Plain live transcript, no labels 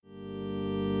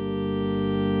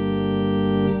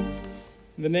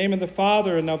In the name of the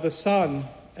Father, and of the Son,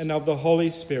 and of the Holy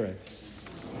Spirit.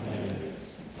 Amen.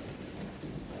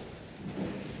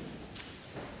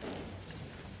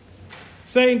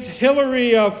 Saint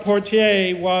Hilary of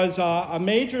Poitiers was a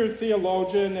major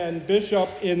theologian and bishop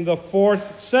in the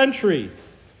 4th century.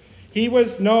 He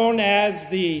was known as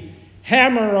the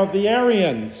Hammer of the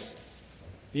Arians.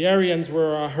 The Arians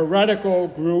were a heretical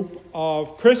group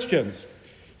of Christians.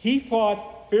 He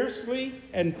fought fiercely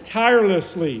and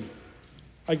tirelessly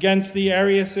against the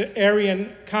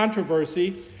Arian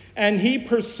controversy, and he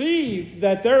perceived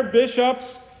that their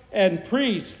bishops and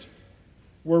priests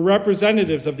were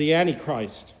representatives of the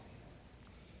Antichrist.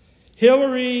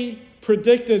 Hilary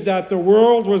predicted that the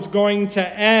world was going to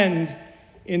end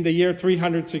in the year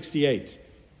 368.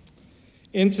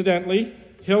 Incidentally,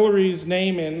 Hilary's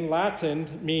name in Latin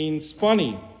means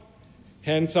funny,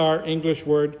 hence our English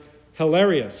word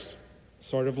hilarious,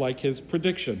 sort of like his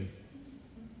prediction.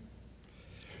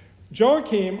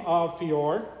 Joachim of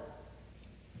Fior,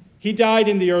 he died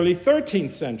in the early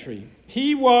 13th century.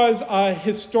 He was a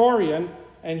historian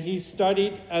and he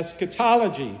studied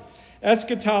eschatology.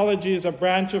 Eschatology is a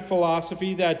branch of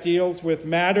philosophy that deals with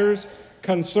matters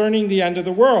concerning the end of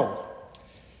the world.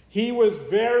 He was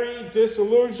very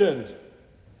disillusioned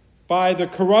by the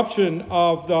corruption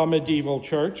of the medieval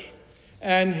church,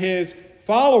 and his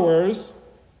followers,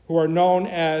 who are known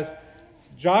as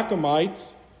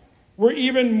Jacobites, were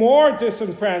even more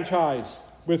disenfranchised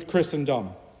with Christendom.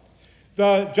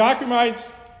 The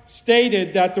Jacobites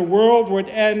stated that the world would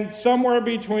end somewhere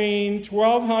between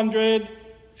 1200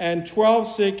 and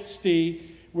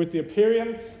 1260 with the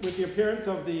appearance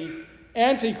of the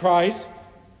Antichrist,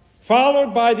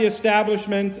 followed by the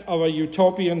establishment of a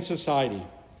utopian society.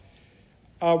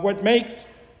 What makes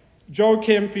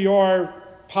Joachim Fior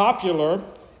popular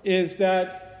is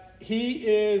that he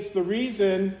is the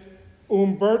reason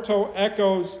Umberto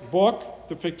Eco's book,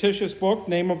 the fictitious book,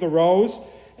 Name of the Rose,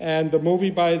 and the movie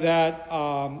by that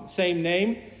same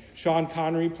name, Sean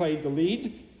Connery played the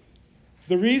lead.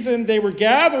 The reason they were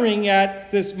gathering at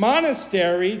this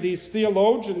monastery, these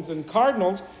theologians and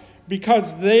cardinals,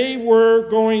 because they were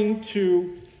going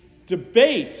to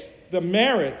debate the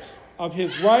merits of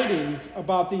his writings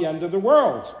about the end of the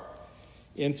world.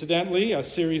 Incidentally, a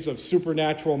series of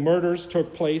supernatural murders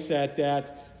took place at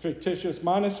that fictitious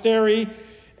monastery,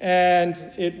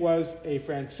 and it was a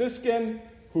Franciscan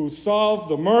who solved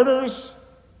the murders,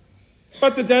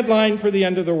 but the deadline for the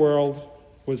end of the world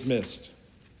was missed.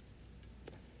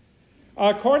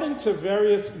 According to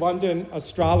various London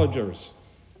astrologers,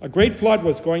 a great flood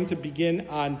was going to begin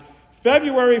on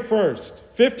February 1st,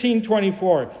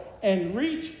 1524, and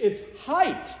reach its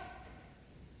height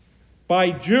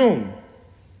by June.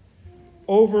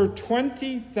 Over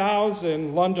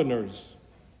 20,000 Londoners,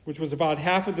 which was about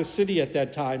half of the city at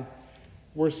that time,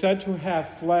 were said to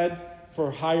have fled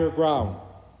for higher ground.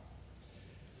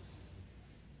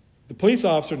 The police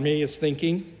officer in me is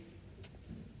thinking,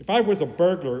 if I was a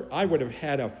burglar, I would have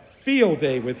had a field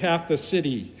day with half the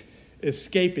city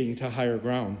escaping to higher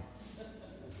ground.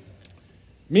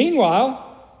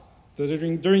 Meanwhile,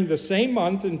 during the same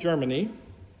month in Germany,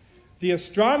 the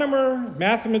astronomer,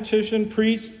 mathematician,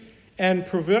 priest, and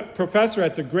professor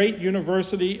at the great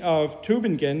University of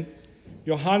Tübingen,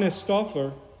 Johannes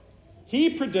Stoffler, he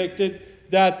predicted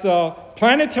that the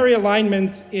planetary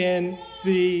alignment in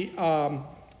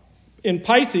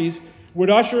Pisces would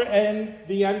usher in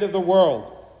the end of the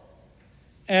world.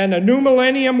 And a new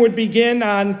millennium would begin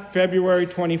on February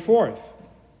 24th,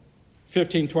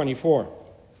 1524.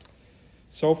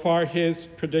 So far, his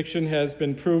prediction has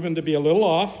been proven to be a little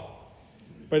off,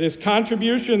 but his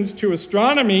contributions to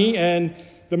astronomy and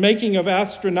the making of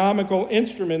astronomical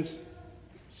instruments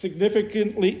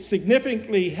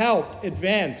significantly helped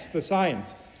advance the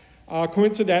science.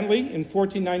 Coincidentally, in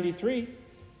 1493,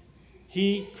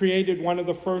 he created one of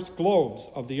the first globes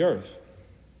of the earth.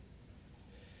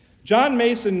 John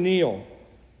Mason Neale,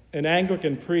 an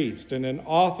Anglican priest and an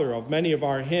author of many of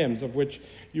our hymns, of which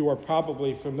you are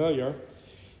probably familiar,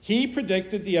 he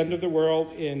predicted the end of the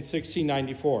world in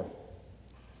 1694.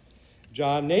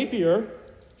 John Napier,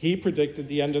 he predicted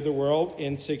the end of the world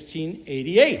in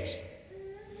 1688.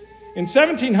 In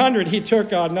 1700, he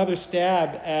took another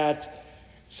stab at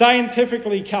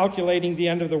scientifically calculating the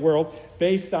end of the world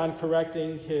based on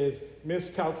correcting his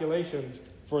miscalculations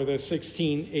for the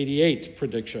 1688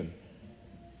 prediction.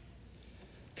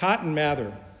 Cotton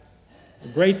Mather, a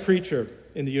great preacher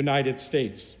in the United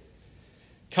States.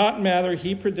 Cotton Mather,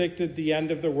 he predicted the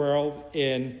end of the world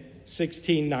in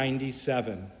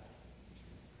 1697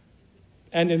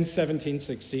 and in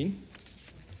 1716.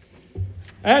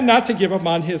 And not to give up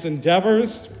on his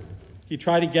endeavors, He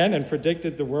tried again and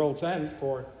predicted the world's end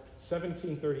for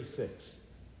 1736.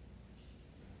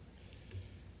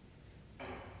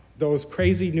 Those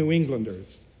crazy New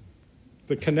Englanders,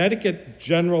 the Connecticut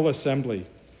General Assembly,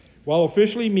 while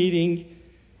officially meeting,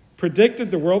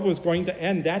 predicted the world was going to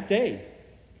end that day,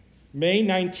 May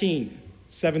 19th,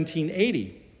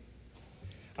 1780.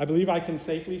 I believe I can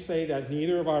safely say that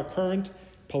neither of our current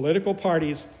political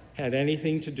parties had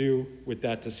anything to do with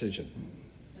that decision.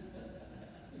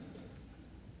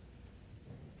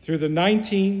 Through the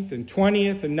 19th and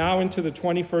 20th and now into the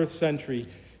 21st century,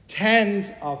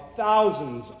 tens of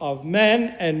thousands of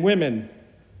men and women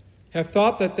have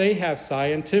thought that they have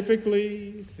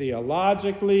scientifically,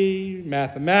 theologically,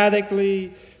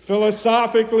 mathematically,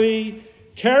 philosophically,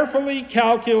 carefully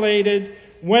calculated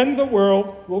when the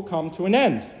world will come to an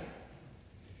end.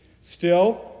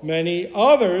 Still, many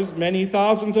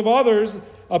thousands of others,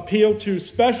 appeal to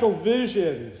special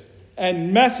visions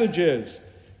and messages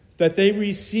that they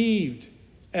received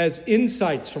as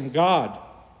insights from God,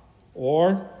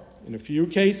 or, in a few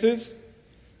cases,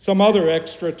 some other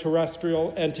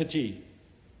extraterrestrial entity.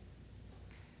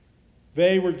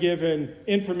 They were given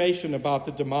information about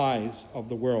the demise of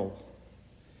the world.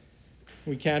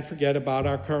 We can't forget about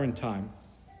our current time.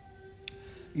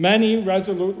 Many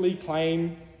resolutely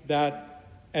claim that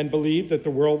and believe that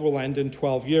the world will end in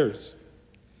 12 years.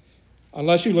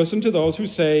 Unless you listen to those who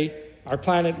say our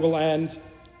planet will end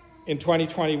in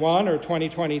 2021 or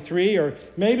 2023 or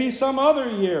maybe some other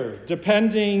year,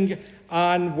 depending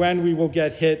on when we will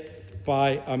get hit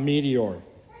by a meteor.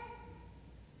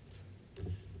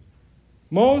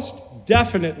 Most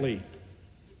definitely,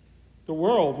 the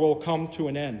world will come to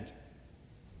an end.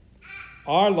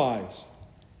 Our lives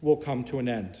will come to an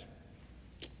end,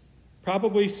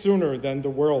 probably sooner than the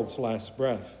world's last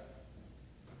breath.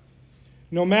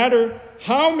 No matter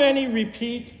how many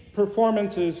repeat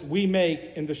performances we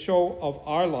make in the show of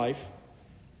our life,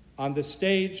 on the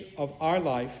stage of our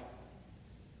life,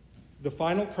 the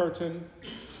final curtain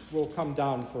will come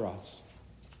down for us.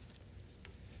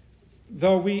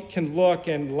 Though we can look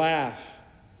and laugh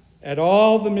at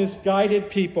all the misguided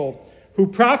people who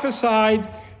prophesied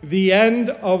the end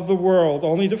of the world,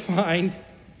 only to find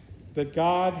that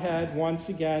God had once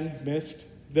again missed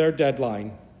their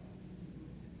deadline.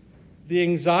 The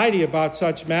anxiety about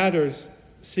such matters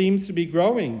seems to be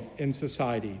growing in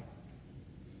society.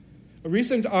 A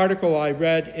recent article I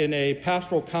read in a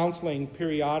pastoral counseling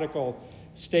periodical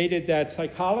stated that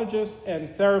psychologists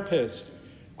and therapists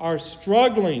are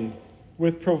struggling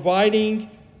with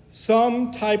providing some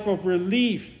type of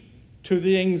relief to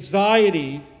the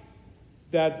anxiety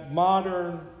that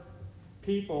modern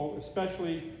people,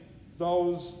 especially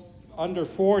those under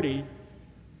 40,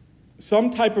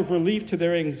 some type of relief to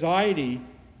their anxiety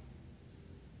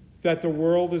that the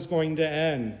world is going to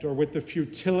end, or with the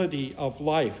futility of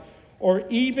life, or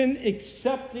even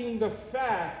accepting the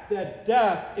fact that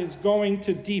death is going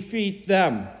to defeat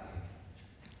them.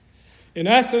 In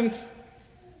essence,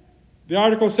 the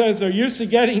article says they're used to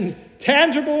getting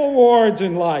tangible awards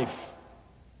in life,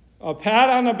 a pat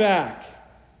on the back,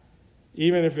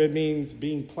 even if it means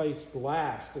being placed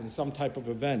last in some type of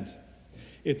event.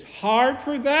 It's hard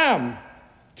for them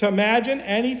to imagine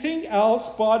anything else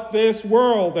but this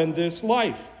world and this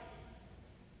life.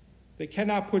 They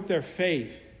cannot put their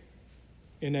faith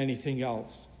in anything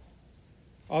else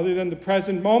other than the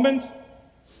present moment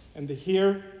and the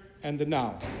here and the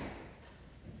now.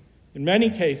 In many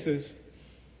cases,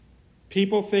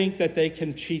 people think that they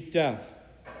can cheat death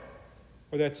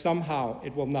or that somehow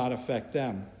it will not affect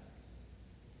them.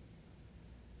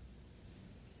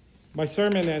 My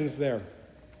sermon ends there.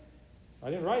 I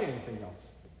didn't write anything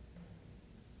else.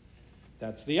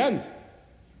 That's the end.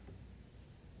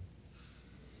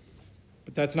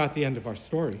 But that's not the end of our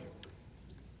story.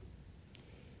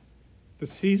 The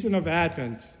season of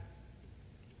Advent,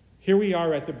 here we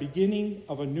are at the beginning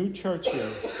of a new church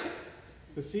year.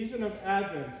 The season of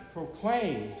Advent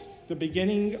proclaims the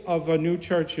beginning of a new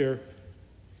church year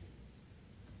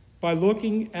by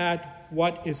looking at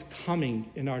what is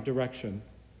coming in our direction.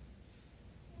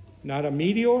 Not a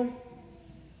meteor,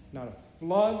 not a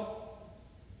flood,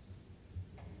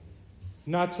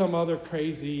 not some other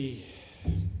crazy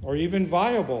or even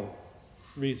viable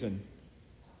reason,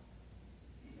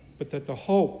 but that the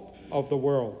hope of the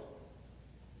world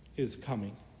is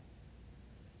coming.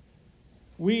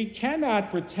 We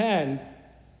cannot pretend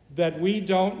that we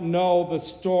don't know the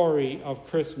story of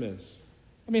Christmas.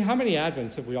 I mean, how many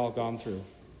Advents have we all gone through?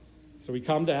 So we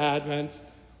come to Advent,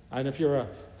 and if you're a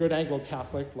good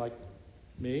Anglo-Catholic like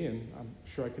me, and I'm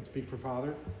sure I could speak for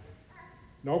Father,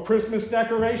 no Christmas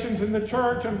decorations in the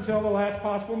church until the last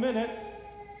possible minute.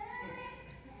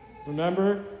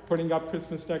 Remember putting up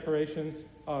Christmas decorations,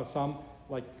 some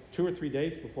like 2 or 3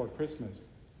 days before Christmas?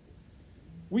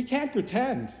 We can't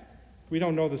pretend we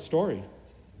don't know the story.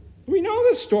 We know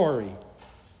the story.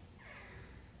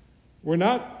 We're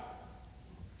not,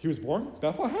 he was born in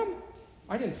Bethlehem?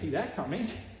 I didn't see that coming.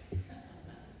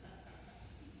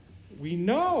 We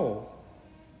know.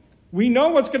 We know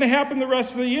what's going to happen the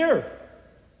rest of the year.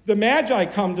 The Magi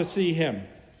come to see him.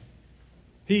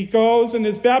 He goes and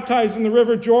is baptized in the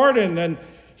River Jordan, and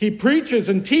he preaches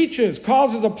and teaches,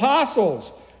 calls his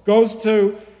apostles, goes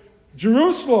to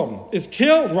Jerusalem, is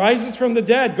killed, rises from the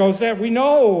dead, goes there. We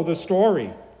know the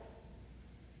story.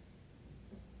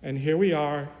 And here we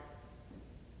are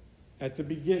at the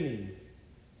beginning,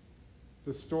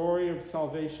 the story of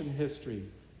salvation history,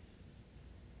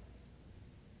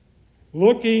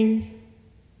 looking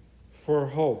for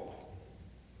hope,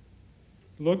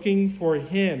 looking for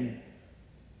him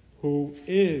who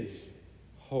is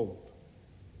hope.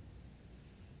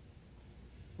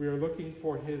 We are looking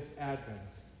for his advent.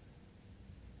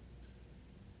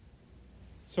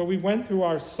 So we went through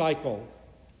our cycle.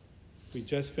 We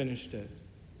just finished it.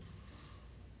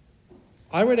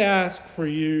 I would ask for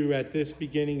you at this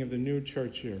beginning of the new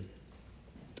church year,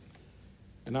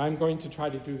 and I'm going to try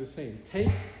to do the same. Take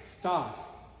stock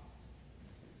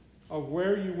of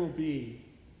where you will be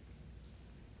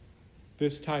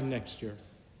this time next year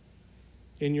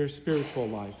in your spiritual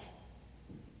life.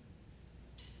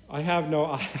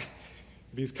 If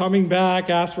he's coming back,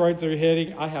 asteroids are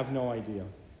hitting, I have no idea.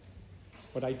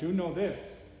 But I do know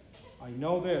this. I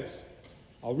know this.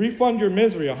 I'll refund your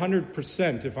misery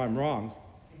 100% if I'm wrong.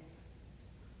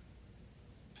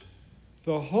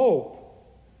 The hope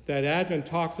that Advent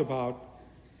talks about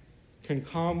can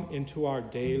come into our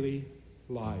daily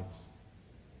lives.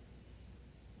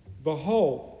 The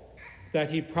hope that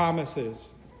he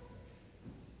promises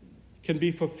can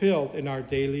be fulfilled in our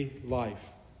daily life.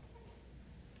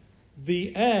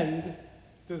 The end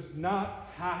does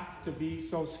not have to be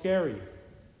so scary.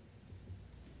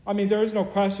 I mean, there is no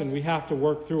question we have to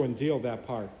work through and deal that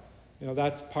part. You know,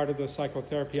 that's part of the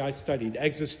psychotherapy I studied,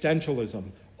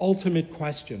 existentialism, ultimate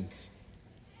questions.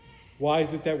 Why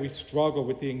is it that we struggle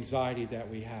with the anxiety that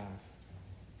we have?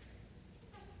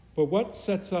 But what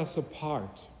sets us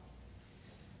apart?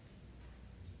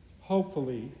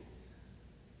 Hopefully,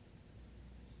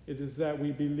 it is that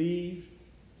we believe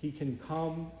he can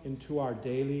come into our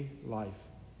daily life.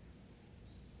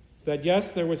 That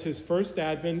yes, there was his first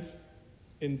advent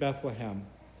in Bethlehem.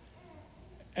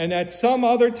 And at some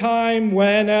other time,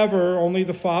 whenever, only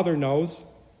the Father knows,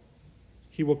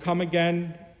 he will come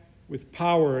again with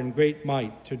power and great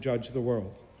might to judge the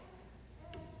world.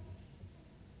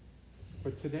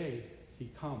 But today, he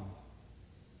comes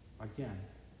again.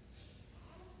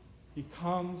 He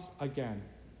comes again.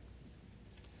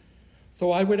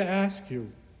 So I would ask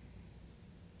you,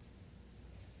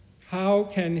 how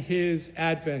can his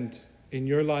advent in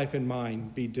your life and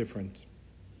mine be different?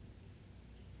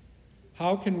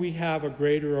 How can we have a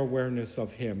greater awareness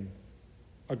of him,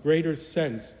 a greater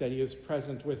sense that he is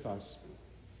present with us?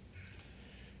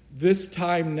 This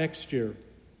time next year,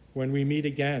 when we meet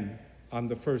again on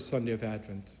the first Sunday of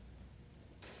Advent,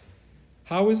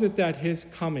 how is it that his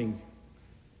coming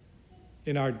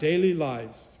in our daily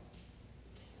lives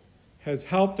has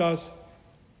helped us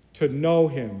to know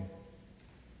him,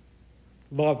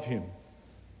 love him,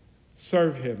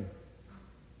 serve him,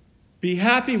 be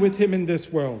happy with him in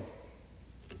this world,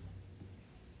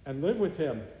 and live with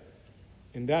him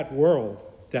in that world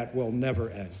that will never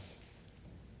end.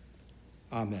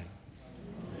 Amen.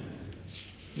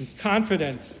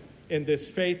 Confident in this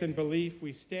faith and belief,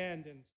 we stand and